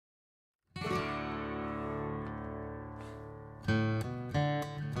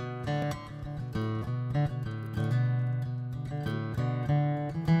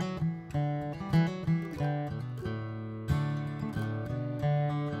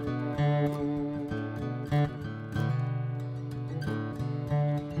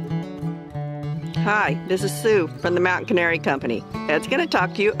Hi, this is Sue from the Mountain Canary Company. Ed's going to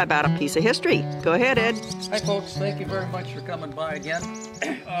talk to you about a piece of history. Go ahead, Ed. Hi folks, thank you very much for coming by again.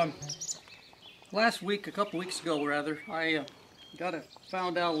 Last week, a couple weeks ago rather, I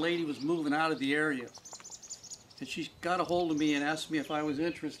found out a lady was moving out of the area. And she got a hold of me and asked me if I was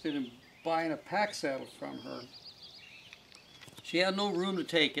interested in buying a pack saddle from her. She had no room to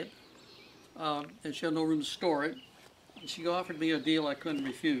take it, and she had no room to store it. And she offered me a deal I couldn't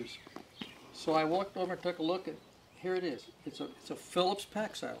refuse. So I walked over and took a look at, here it is. It's a Phillips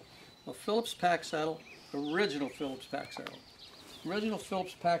Pack Saddle. A Phillips Pack Saddle, original Phillips Pack Saddle. Original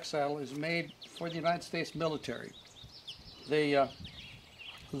Phillips Pack Saddle is made for the United States military. They're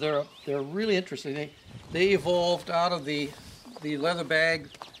really interesting. They evolved out of the leather bag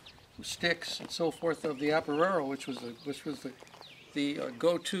sticks and so forth of the apparero, which was the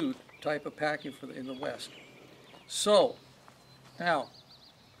go-to type of packing in the West. So now,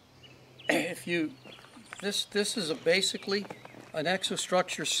 this is basically an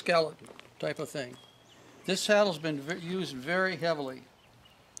exostructure skeleton type of thing. This saddle's been used very heavily.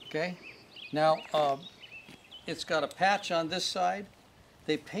 Okay, now it's got a patch on this side.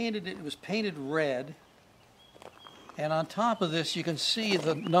 They painted it. It was painted red, and on top of this, you can see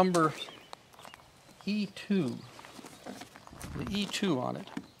the number E2, the E2 on it,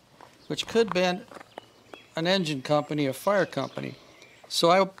 which could have been an engine company, a fire company. So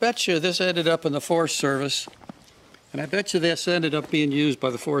I bet you this ended up in the Forest Service, and I bet you this ended up being used by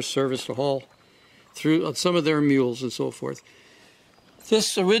the Forest Service to haul through some of their mules and so forth.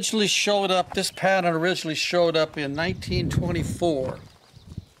 This pattern originally showed up in 1924.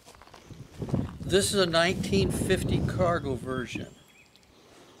 This is a 1950 cargo version.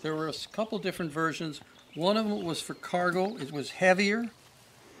 There were a couple different versions. One of them was for cargo, it was heavier,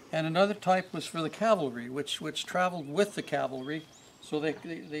 and another type was for the cavalry, which traveled with the cavalry. So they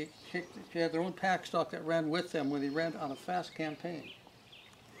had their own pack stock that ran with them when they ran on a fast campaign.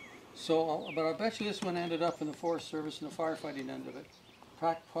 So, but I bet you this one ended up in the Forest Service and the firefighting end of it.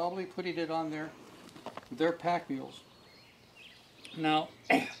 Probably putting it on their pack mules. Now,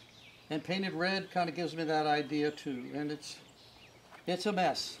 and painted red kind of gives me that idea too. And it's a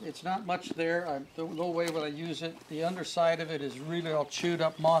mess. It's not much there. No way would I use it. The underside of it is really all chewed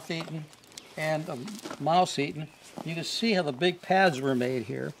up, moth-eaten, and mouse-eaten. You can see how the big pads were made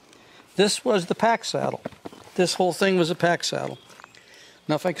here. This was the pack saddle. This whole thing was a pack saddle.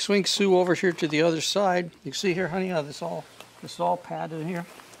 Now if I swing Sue over here to the other side, you can see here, honey, how this is all padded in here.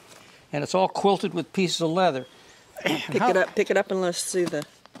 And it's all quilted with pieces of leather. Pick it up and let's see the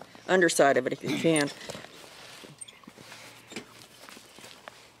underside of it if you can.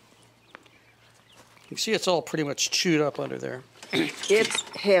 You can see it's all pretty much chewed up under there. It's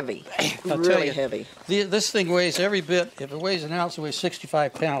heavy, really heavy. This thing weighs every bit. If it weighs an ounce, it weighs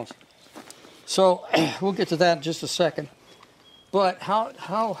 65 pounds. So we'll get to that in just a second. But how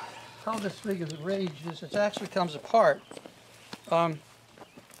this thing is arranged is it actually comes apart.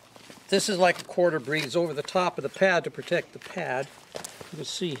 This is like a quarter breeze over the top of the pad to protect the pad. You can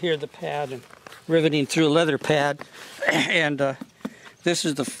see here the pad and riveting through a leather pad, and this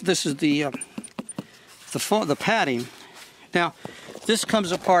is the padding. Now, this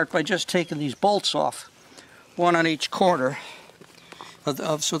comes apart by just taking these bolts off, one on each corner.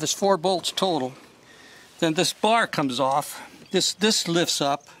 So there's 4 bolts total. Then this bar comes off. This lifts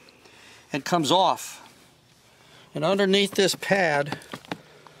up and comes off. And underneath this pad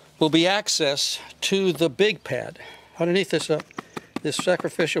will be access to the big pad. Underneath this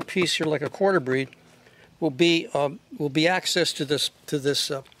sacrificial piece here, like a quarter breed, will be access to this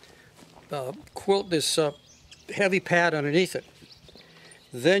heavy pad underneath it.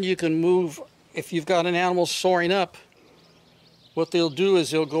 Then you can move, if you've got an animal soaring up, what they'll do is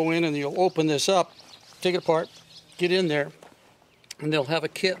they'll go in and they'll open this up, take it apart, get in there, and they'll have a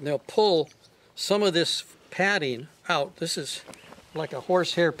kit and they'll pull some of this padding out. This is like a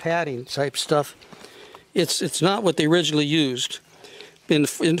horsehair padding type stuff. It's not what they originally used in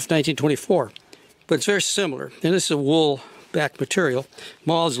 1924, but it's very similar. And this is a wool back material.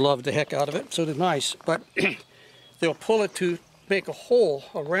 Moths loved the heck out of it, so did mice. But they'll pull it to make a hole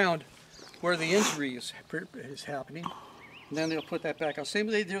around where the injury is happening, and then they'll put that back on. Same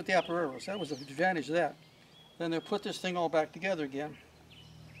way they did with the appareros. That was the advantage of that. Then they'll put this thing all back together again,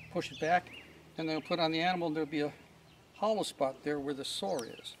 push it back, and they'll put on the animal, and there'll be a hollow spot there where the sore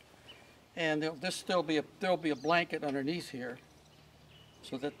is. And there'll be a blanket underneath here,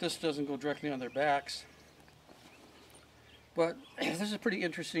 so that this doesn't go directly on their backs. But this is a pretty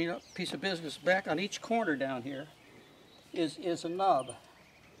interesting piece of business. Back on each corner down here is a nub.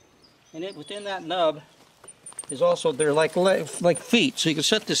 And within that nub is also, they're like feet. So you can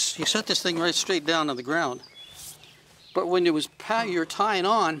set this, thing right straight down on the ground. But when you're tying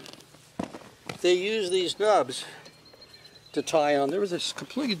on, they use these nubs to tie on. There was this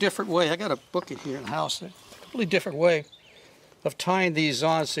completely different way. I got a book in here in the house. A completely different way of tying these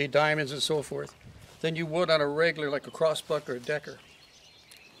on, say diamonds and so forth, than you would on a regular, like a crossbuck or a decker.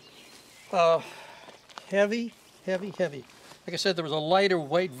 Heavy, heavy, heavy. Like I said, there was a lighter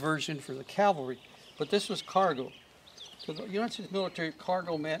weight version for the cavalry, but this was cargo. So the United States military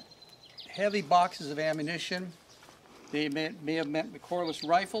cargo meant heavy boxes of ammunition. They may have meant cordless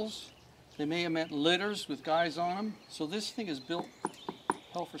rifles. They may have meant litters with guys on them. So this thing is built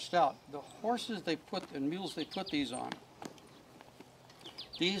hell for stout. The horses they put and mules they put these on.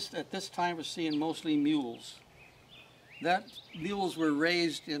 These at this time were seeing mostly mules. That mules were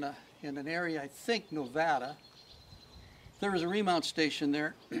raised in an area, I think Nevada. There was a remount station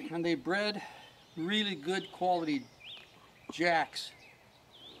there, and they bred really good quality jacks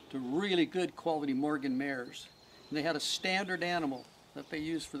to really good quality Morgan mares. And they had a standard animal that they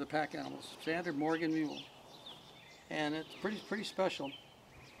used for the pack animals, standard Morgan mule. And it's pretty special.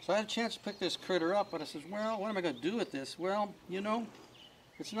 So I had a chance to pick this critter up, but I said, well, what am I going to do with this? Well, you know,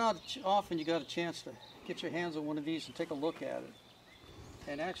 it's not often you got a chance to get your hands on one of these and take a look at it.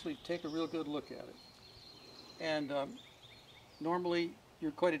 And actually take a real good look at it. And normally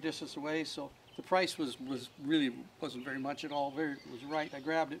you're quite a distance away, so the price really wasn't very much at all. It was right. I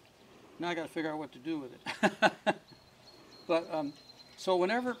grabbed it. Now I got to figure out what to do with it. But so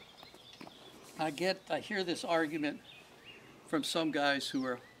whenever I hear this argument from some guys who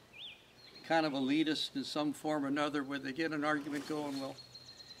are kind of elitist in some form or another, where they get an argument going, well,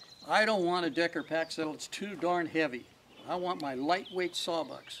 I don't want a Decker pack saddle. It's too darn heavy. I want my lightweight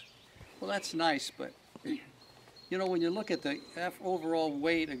sawbucks. Well, that's nice, but you know, when you look at the overall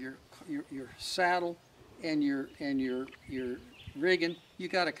weight of your saddle and your rigging, you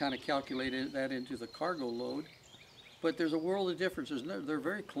got to kind of calculate that into the cargo load. But there's a world of differences. They're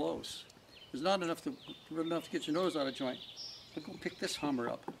very close. There's not enough to get your nose out of joint. But go pick this Hummer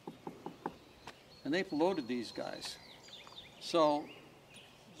up, and they've loaded these guys. So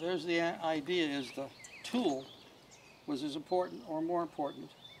there's the idea: is the tool was as important or more important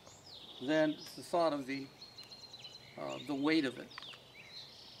than the thought of the weight of it.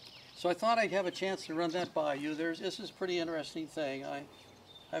 So I thought I'd have a chance to run that by you. This is a pretty interesting thing.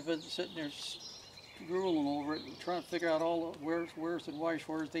 I've been sitting there drooling over it and trying to figure out all the where's and why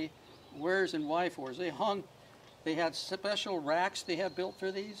fors. Where's and why fors. They had special racks they had built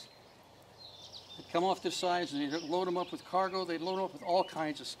for these. They'd come off the sides and they'd load them up with cargo. They'd load them up with all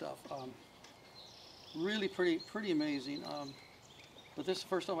kinds of stuff. Really pretty amazing. But this is the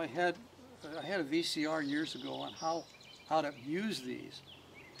first time I had a VCR years ago on how to use these.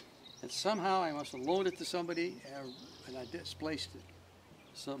 And somehow I must have loaned it to somebody and I misplaced it.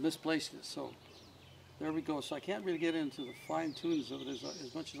 So there we go. So I can't really get into the fine tunes of it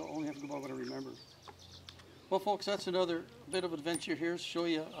as much as I only have to go by what I remember. Well, folks, that's another bit of adventure here to show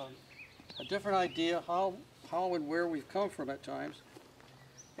you a different idea how and where we've come from at times.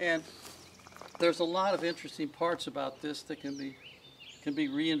 And there's a lot of interesting parts about this that can be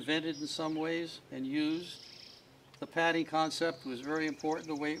reinvented in some ways and used. The padding concept was very important,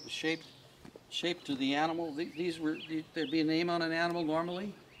 the way it was shaped to the animal. There'd be a name on an animal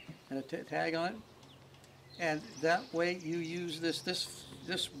normally and a tag on it. And that way you use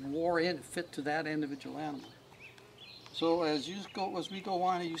this wore in fit to that individual animal. So as we go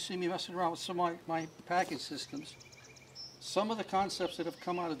on and you see me messing around with some of my packing systems, some of the concepts that have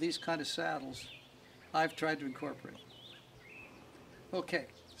come out of these kind of saddles, I've tried to incorporate. Okay,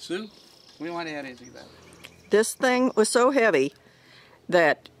 Sue, we want to add anything to that. This thing was so heavy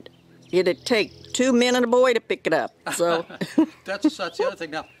that it'd take 2 men and a boy to pick it up. So that's the other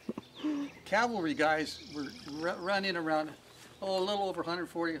thing. Now, cavalry guys were running around a little over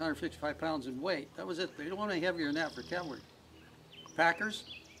 140, 155 pounds in weight. That was it. They don't want any heavier than that for cavalry. Packers,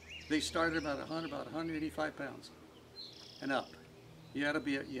 they started about 185 pounds and up. You had to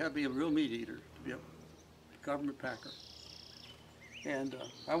be a real meat eater to be a government packer. And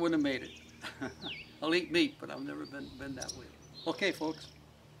I wouldn't have made it. I'll eat meat, but I've never been that way. Okay, folks.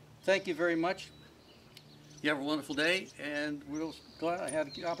 Thank you very much. You have a wonderful day, and we're glad I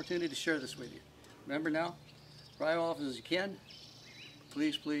had the opportunity to share this with you. Remember now, ride off as you can.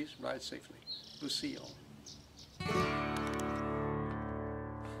 Please, please, ride safely. We'll see you all.